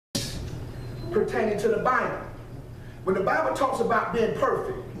pertaining to the Bible. When the Bible talks about being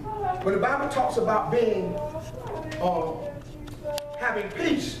perfect, when the Bible talks about being, having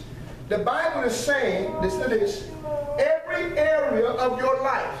peace, the Bible is saying, listen to this, every area of your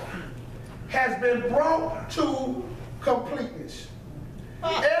life has been brought to completeness.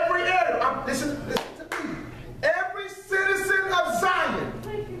 Every area, listen to me, every citizen of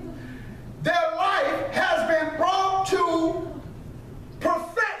Zion, their life has been brought to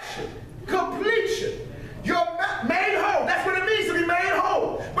perfection, completion. You're made whole. That's what it means to be made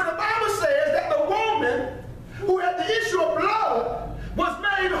whole. When the Bible says that the woman who had the issue of blood was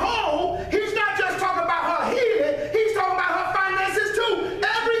made whole, he's not just talking about her healing, he's talking about her finances too.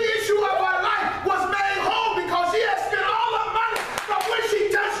 Every issue of her life was made whole because she had spent all her money, but when she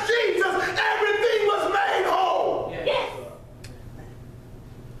touched Jesus, everything was made whole. Yes.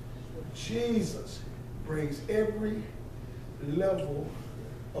 Jesus brings every level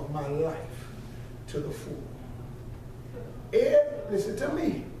of my life to the full. Listen to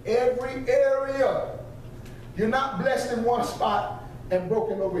me, every area. You're not blessed in one spot and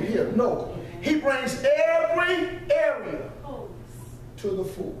broken over here. No, he brings every area to the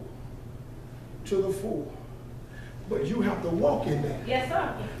full. To the full. But you have to walk in there. Yes,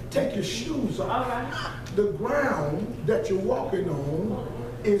 sir. Take your shoes off. All right. The ground that you're walking on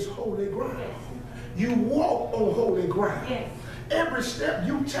is holy ground. Yes. You walk on holy ground. Yes. Every step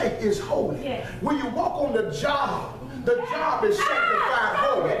you take is holy. Yes. When you walk on the job is sanctified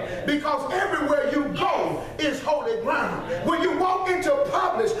holy. Because everywhere you go is holy ground. When you walk into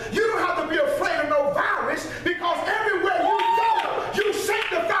Publix, you don't have to be afraid of no virus, because everywhere you go, you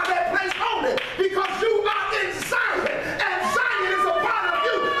sanctify that place holy. Because you are in Zion, and Zion is a part of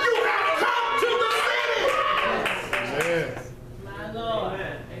you. You have come to the city. Yes. My Lord.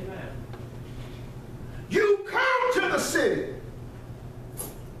 Amen. You come to the city.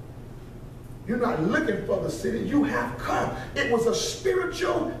 You're not looking for the city, you have come. It was a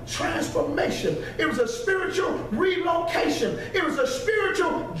spiritual transformation. It was a spiritual relocation. It was a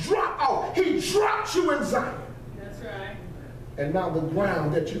spiritual drop off. He dropped you in Zion. That's right. And now the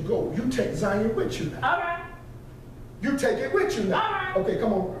ground that you go, you take Zion with you now. All right. You take it with you now. All right. Okay,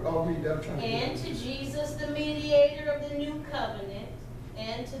 come on, I'll read that. I'm trying to And to Jesus, the mediator of the new covenant,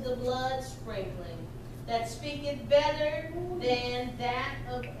 and to the blood sprinkling, that speaketh better than that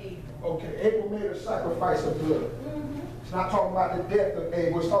of Abel. Okay, Abel made a sacrifice of blood. It's not talking about the death of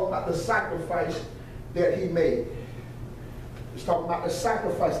Abel. It's talking about the sacrifice that he made. It's talking about the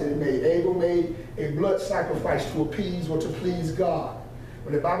sacrifice that he made. Abel made a blood sacrifice to appease or to please God.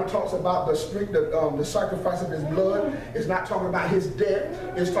 When the Bible talks about the sacrifice of his blood, it's not talking about his death.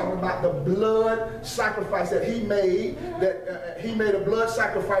 It's talking about the blood sacrifice that he made. That he made a blood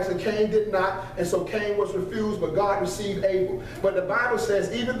sacrifice and Cain did not, and so Cain was refused, but God received Abel. But the Bible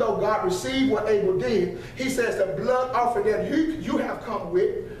says, even though God received what Abel did, he says the blood offering that you have come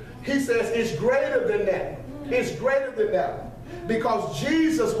with, he says it's greater than that. It's greater than that. Because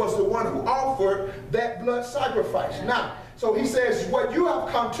Jesus was the one who offered that blood sacrifice. Now, so he says, what you have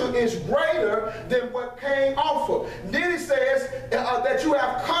come to is greater than what Cain offered. Then he says that you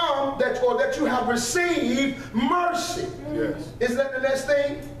have come, that you have received mercy. Yes. Is that the next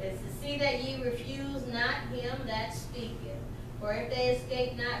thing? It's to see that ye refuse not him that speaketh. For if they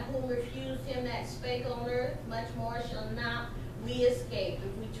escape not who refused him that spake on earth, much more shall not we escape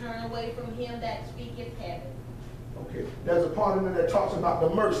if we turn away from him that speaketh heaven. Okay, there's a part in there that talks about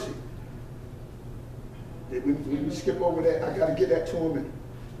the mercy. We skip over that. I got to get that to him.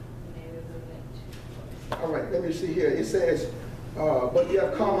 All right, let me see here. It says, but ye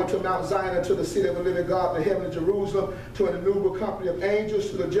have come unto Mount Zion, unto the city of the living God, the heavenly Jerusalem, to an innumerable company of angels,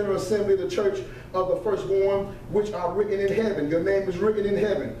 to the general assembly of the church of the firstborn, which are written in heaven. Your name is written in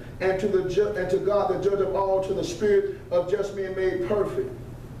heaven. And to God, the judge of all, to the spirit of just men made perfect.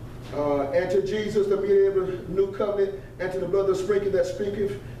 And to Jesus, the mediator of the new covenant, and to the blood of sprinkling that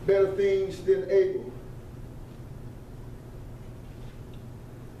speaketh better things than Abel.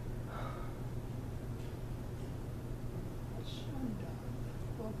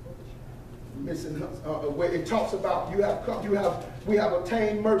 Where it talks about we have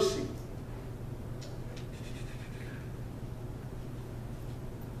obtained mercy.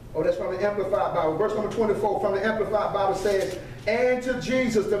 Oh, that's from the Amplified Bible. Verse number 24 from the Amplified Bible says, and to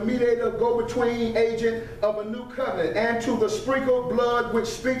Jesus, the mediator, go-between agent of a new covenant, and to the sprinkled blood which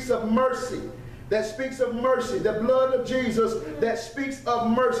speaks of mercy. That speaks of mercy. The blood of Jesus that speaks of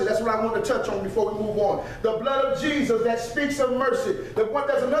mercy. That's what I want to touch on before we move on. The blood of Jesus that speaks of mercy.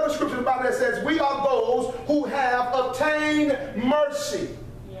 There's another scripture in the Bible that says, we are those who have obtained mercy.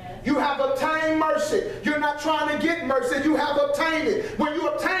 You have obtained mercy. You're not trying to get mercy. You have obtained it. When you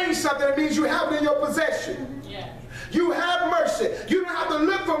obtain obtain something, it means you have it in your possession. Yeah. You have mercy. You don't have to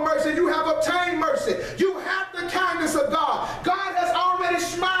look for mercy. You have obtained mercy. You have the kindness of God. God has already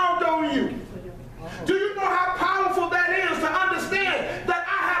smiled on you. Do you know how powerful that is to understand that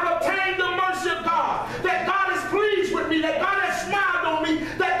I have obtained the mercy of God, that God is pleased with me, that God has smiled on me,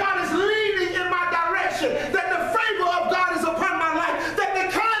 that God is leading in my direction, that the favor of God is upon my life, that the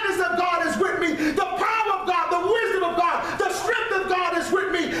kindness of God is with me, the power of God, the wisdom of God, the strength of God is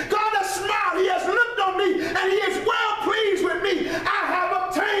with me. God has smiled. He has looked on me, and He is well pleased with me. I have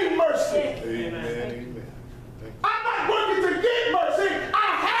obtained mercy. Amen. I'm not working to get mercy. I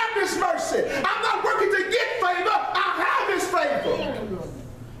have this mercy. I'm not working to get favor. I have His favor.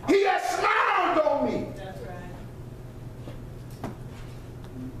 He has smiled on me. That's right.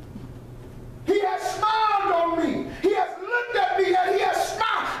 He has smiled on me. He has looked at me and He has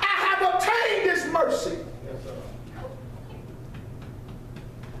smiled. I have obtained this mercy.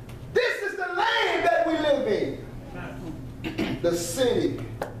 This is the land that we live in. The city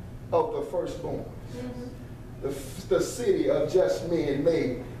of the firstborn. The city of just men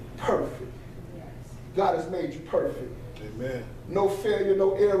made perfect. God has made you perfect. Amen. No failure,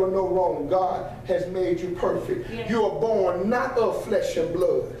 no error, no wrong. God has made you perfect. Yes. You are born not of flesh and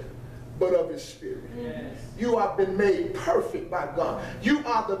blood, but of His Spirit. Yes. You have been made perfect by God. You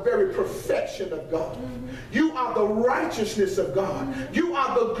are the very perfection of God. You are the righteousness of God. You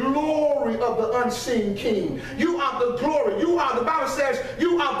are the glory of the unseen King. You are the glory. You are, the Bible says,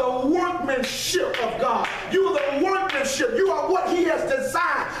 you are the workmanship of God. You are the workmanship. You are what He has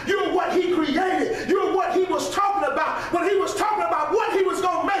designed. You are what He created. You are what He was talking about when He was talking about what He was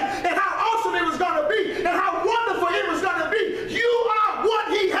going to make and how awesome it was going to be and how wonderful it was going to be. You are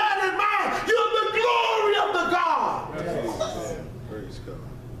what He had in mind. You're the glory of the God. Amen. Praise God.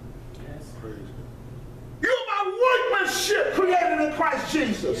 Yes. Praise God. You're my workmanship created in Christ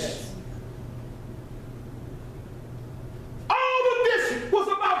Jesus. Yes. All of this was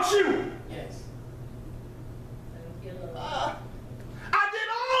about you. Yes. Thank you, Lord. I did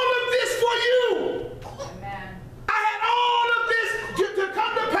all of this for you. Amen. I had all of this to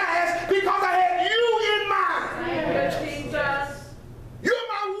come to pass because I had you in mind. Thank you, Jesus. You're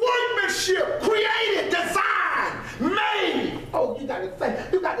my workmanship, created, designed, made. Oh, you got to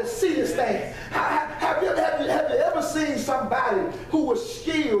think. You got to see this thing. Have you ever seen somebody who was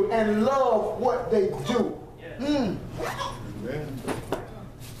skilled and loved what they do? Yes. Amen.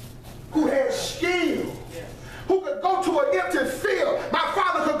 Who had skill? Yes. Who could go to an empty field? My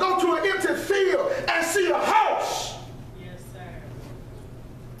father could go to an empty field and see a house Yes, sir.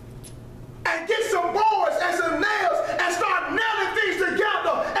 and get some boards and some nails and start nailing things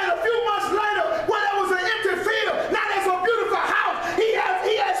together. And a few months later, when there was an empty field, now there's a beautiful house. He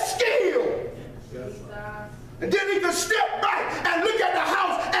has skill. Jesus. And then he could step back and look at the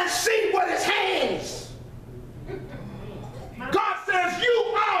house and see what his hands. God says,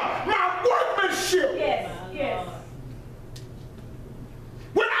 you are my workmanship. Yes. Yes.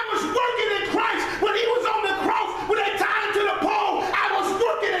 When I was working in Christ, when He was on the cross, when they tied Him to the pole, I was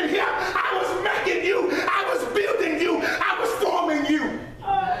working in Him. I was making you. I was building you. I was forming you.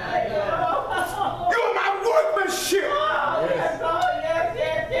 You are my workmanship.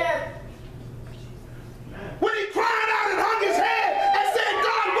 When he cried out and hung his head and said,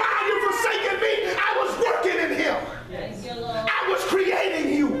 God, why are you forsaking me? I was working in Him. Thank you, Lord. I was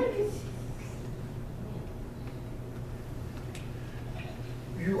creating you.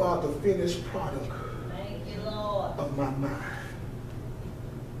 You are the finished product Thank you, Lord. of my mind.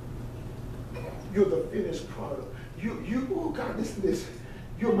 You're the finished product. Oh God, listen to this.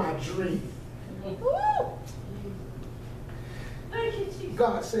 You're my dream. Woo! Thank you, Jesus.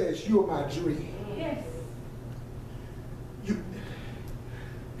 God says, you're my dream. Yes.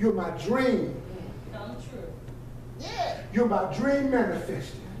 You're my dream. Come true. You're my dream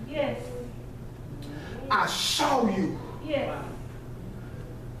manifested. Yes. I saw you. Yes.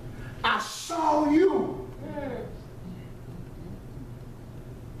 I saw you.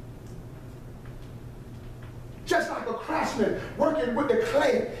 Just like a craftsman working with the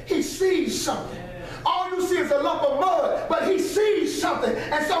clay, he sees something. All you see is a lump of mud, but he sees something.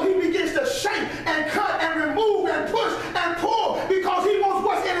 And so he begins to shape and cut and remove and push and pull because he wants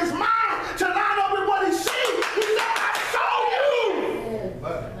what's in his mind to line up with what he sees. He said, I saw you.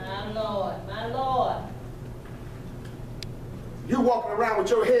 My Lord, my Lord. You walking around with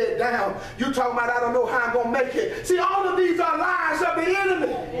your head down. You talking about, I don't know how I'm going to make it. See, all of these are lies of the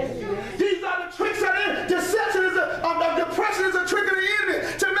enemy. These are the tricks of the enemy. Deception is depression is a trick of the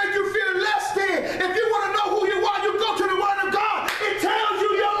enemy to make you feel less than. If you want to know who you are, you go to the Word of God. It tells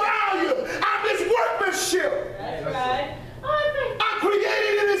you your value. I'm His workmanship. That's right. I'm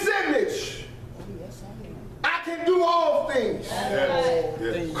created in His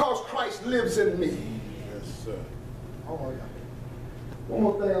Christ lives in me. Yes, sir. Oh my God. One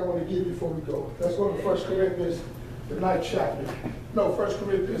more thing I want to give you before we go. Let's go to 1 Corinthians, the 9th chapter. No, 1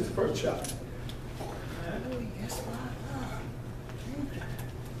 Corinthians, the 1st chapter. First Corinthians, the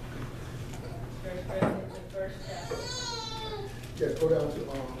first chapter. Yes, go down to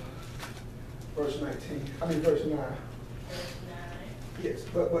verse 19. I mean verse 9. Verse 9. Yes,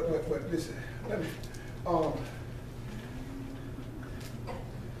 but listen. Let me.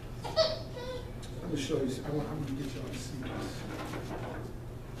 Let me show you. I'm going to get y'all to see this.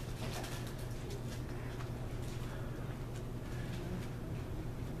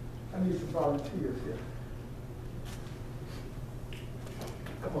 I need some volunteers here.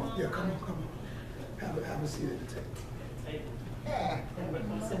 Come on, yeah, come on. Have a seat at the table. Yeah.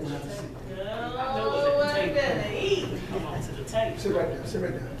 Someone have a seat. Oh, I'm gonna eat. Come on to the table. Sit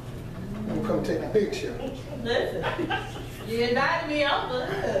right down. I'm gonna come take the big share. Listen, you invited me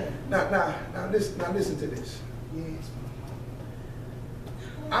over. Now listen to this. Yes.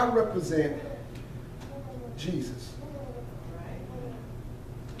 I represent Jesus.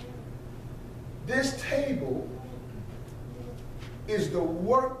 This table is the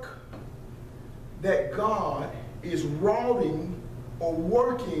work that God is wroughting or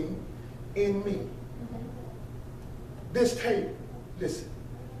working in me. This table, listen.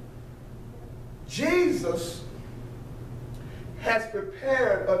 Jesus has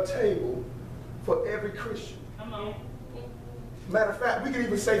prepared a table for every Christian. Come on. Matter of fact, we can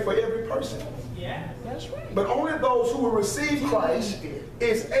even say for every person. Yeah. That's right. But only those who will receive Christ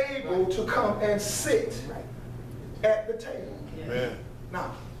is able to come and sit at the table. Amen.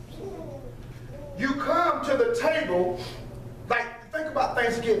 Now, you come to the table, like think about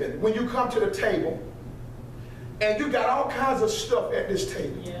Thanksgiving, when you come to the table and you got all kinds of stuff at this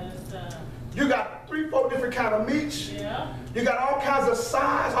table. Yes, You got 3-4 different kind of meats. yeah. You got all kinds of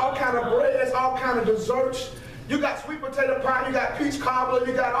sides, all kind of breads, all kind of desserts. You got sweet potato pie, you got peach cobbler,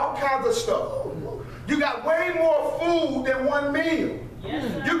 you got all kinds of stuff. You got way more food than one meal. Yes,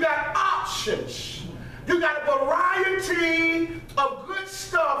 sir. You got options. You got a variety of good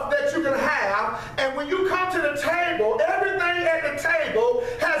stuff that you can have. And when you come to the table, everything at the table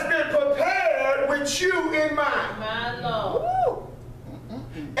has been prepared with you in mind. My Lord.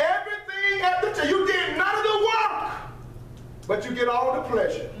 Everything at the table, you did none of the work, but you get all the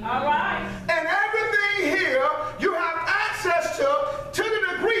pleasure. All right. And everything here you have access to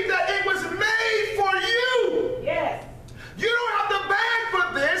the degree that it was made for you. Yes. You don't have to beg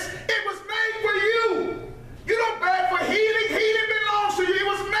for this. It was made for you. You don't beg for healing. Healing belongs to you. It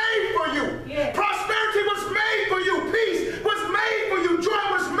was made for you. Yes. Prosperity was made for you. Peace was made for you. Joy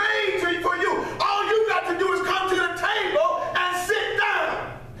was made for you. All you got to do is come to the table and sit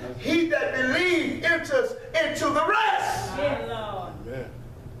down. He that believes enters into the rest. Yes, Lord. Amen.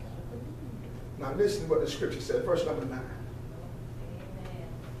 Now listen to what the scripture said. Verse number 9. Amen.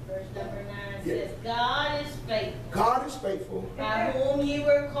 Verse number 9 Yeah. says, God is faithful, God is faithful. by whom ye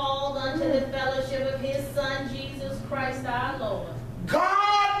were called unto the fellowship of his Son, Jesus Christ our Lord.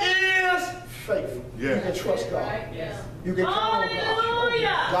 God is faithful. Yeah. You can trust God. Right? Yeah. You can count on God.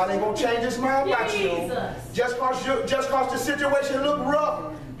 Hallelujah. God ain't gonna change his mind about you. Jesus. Just cause the situation look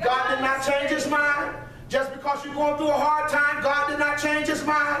rough, God did not change his mind. Just because you're going through a hard time, God did not change his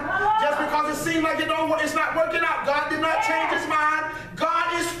mind. Just because it seems like it's not working out, God did not change his mind.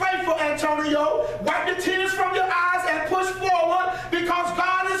 God is faithful, Antonio. Wipe the tears from your eyes and push forward because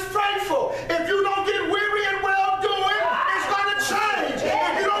God is faithful. If you don't get weary and well doing, it's going to change.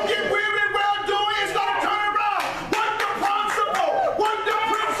 If you don't get weary and well doing, it's going to turn around. Work the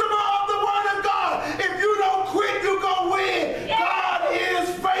principle of the word of God. If you don't quit, you're going to win. God is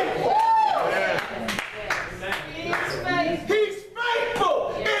faithful. He's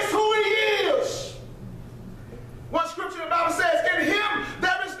faithful. It's who he is. One scripture in the Bible says, in him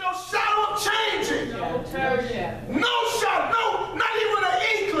there is no shadow of changing. No turn. No shadow, not even an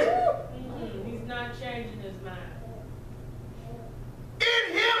inkling. He's not changing his mind.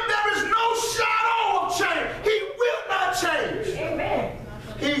 In him there is no shadow of change. He will not change. Amen.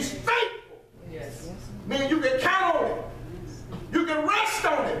 He's faithful. Yes. Meaning you can count on him. You can rest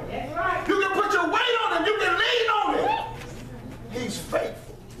on him. That's right. You can put your weight on him. You can lean on him. He's faithful.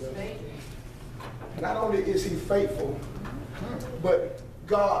 Not only is he faithful, but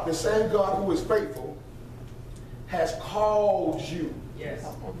God, the same God who is faithful, has called you. Yes.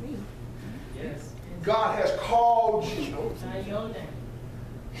 Yes. God has called you. Not your name.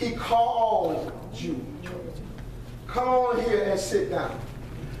 He called you. Come on here and sit down.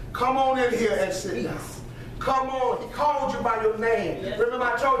 Come on in here and sit down. Come on, he called you by your name. Remember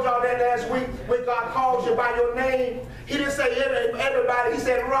I told y'all that last week when God calls you by your name? He didn't say everybody, he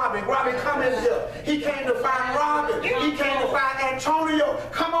said Robin. Robin, come in here. He came to find Robin. He came to find Antonio.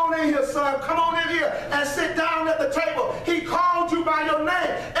 Come on in here, son. Come on in here and sit down at the table. He called you by your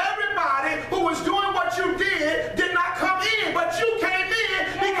name. Everybody who was doing what you did not come in, but you came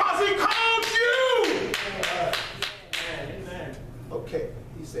in because he called you. Okay,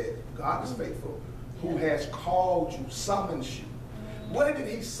 he said, God is faithful, who has called you, summons you. Where did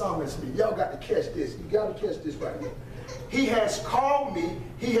he summons me? Y'all got to catch this. You got to catch this right here. He has called me,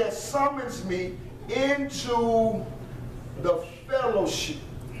 he has summons me into the fellowship.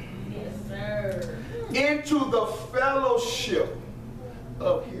 Yes, sir. Into the fellowship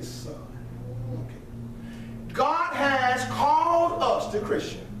of his son. Okay. God has called us, the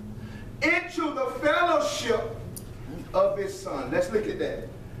Christian, into the fellowship of his son. Let's look at that.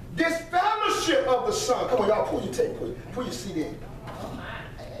 This fellowship of the son. Come on, y'all, pull your tape, pull your CD in. Oh my.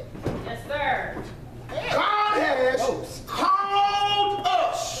 Yes, sir. God has called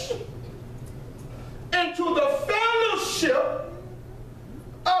us into the fellowship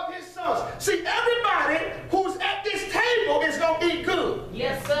of his sons. See, everybody who's at this table is going to eat good.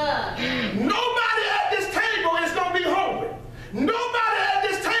 Yes, sir. Nobody at this table is going to be hungry. Nobody at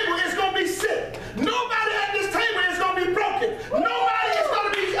this table is going to be sick. Nobody at this table is going to be broken. Nobody is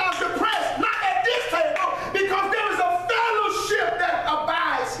going to be depressed. Not at this table, because there is a fellowship that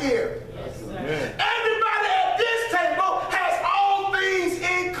abides here. Yes, sir. Everybody at this table has all things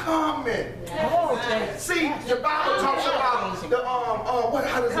in common. Yes, sir. See, the Bible talks about the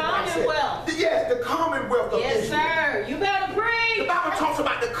how does Commonwealth. it say? Yes, the commonwealth of Yes, Israel. sir. You better The preach. Bible talks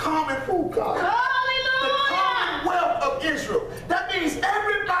about the common food, God. The Hallelujah. commonwealth of Israel. That means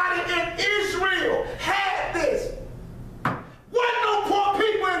everybody in Israel had this. Wasn't no poor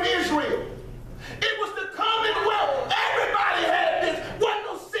people in Israel. It was the commonwealth. Everybody had this. Wasn't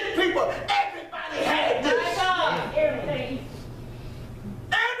no sick people. Everybody had this. My God. Everything.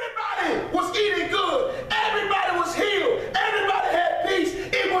 Everybody was eating good. Everybody was healed. Everybody had peace.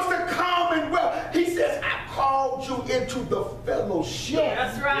 It was the commonwealth. He says, I called you into the fellowship.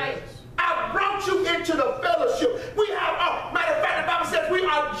 That's right. I brought you into the fellowship. We have, matter of fact, the Bible says we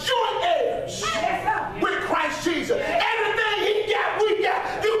are joint heirs with Christ Jesus. Everything he got, we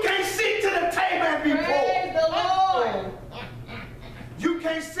got. You can't sit to the table and be Praise poor. the Lord. You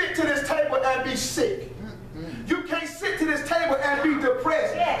can't sit to this table and be sick. You can't sit to this table and be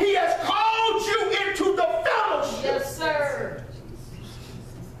depressed. He has called you into the fellowship. Yes, sir.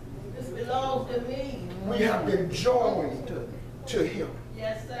 This belongs to me. We have been joined to him.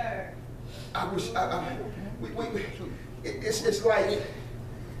 Yes, sir. I wish, it's like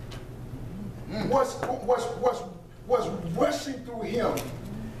what's rushing through him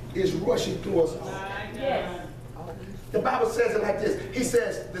is rushing through us all. Yes. The Bible says it like this. He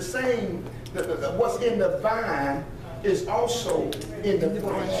says the same, what's in the vine is also in the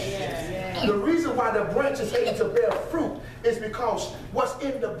branch. The reason why the branch is able to bear fruit is because what's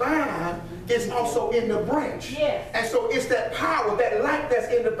in the vine is also in the branch. Yes. And so it's that power, that light that's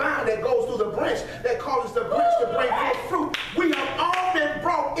in the vine that goes through the branch that causes the branch to bring forth fruit. We have all been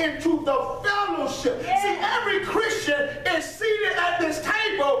brought into the fellowship. Yes. See, every Christian is seated at this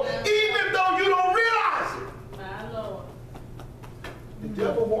table even though you don't realize it. My Lord. The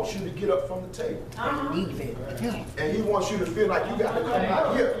devil wants you to get up from the table. And he wants you to feel like you got to come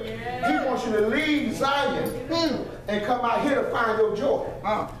out here. He wants you to leave Zion and come out here to find your joy.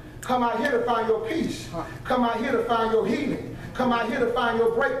 Come out here to find your peace. Come out here to find your healing. Come out here to find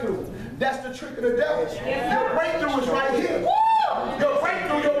your breakthrough. That's the trick of the devil. Your breakthrough is right here. Your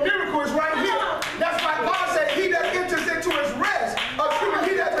breakthrough, your miracle is right here. That's why God said, he that enters into his rest, or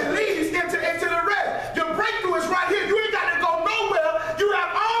he that believes into the rest. Your breakthrough is right here. You ain't got to go nowhere. You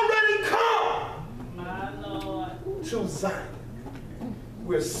have already come. My Lord. To Zion.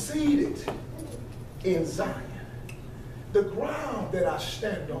 We're seated in Zion. The ground that I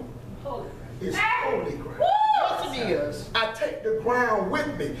stand on is holy ground. Yes, it is. I take the ground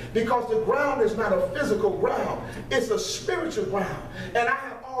with me because the ground is not a physical ground. It's a spiritual ground. And I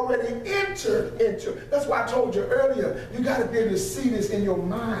have already entered into. That's why I told you earlier, you got to be able to see this in your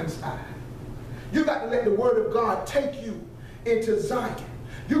mind's eye. You got to let the word of God take you into Zion.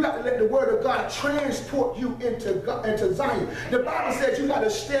 You got to let the word of God transport you into Zion. The Bible says you got to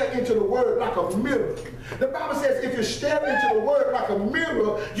stare into the word like a mirror. The Bible says if you stare into the word like a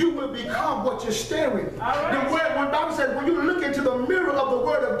mirror, you will become what you're staring at. The Bible says when you look into the mirror of the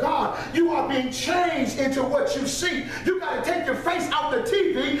word of God, you are being changed into what you see. You got to take your face out the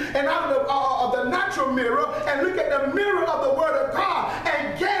TV and out of the natural mirror and look at the mirror of the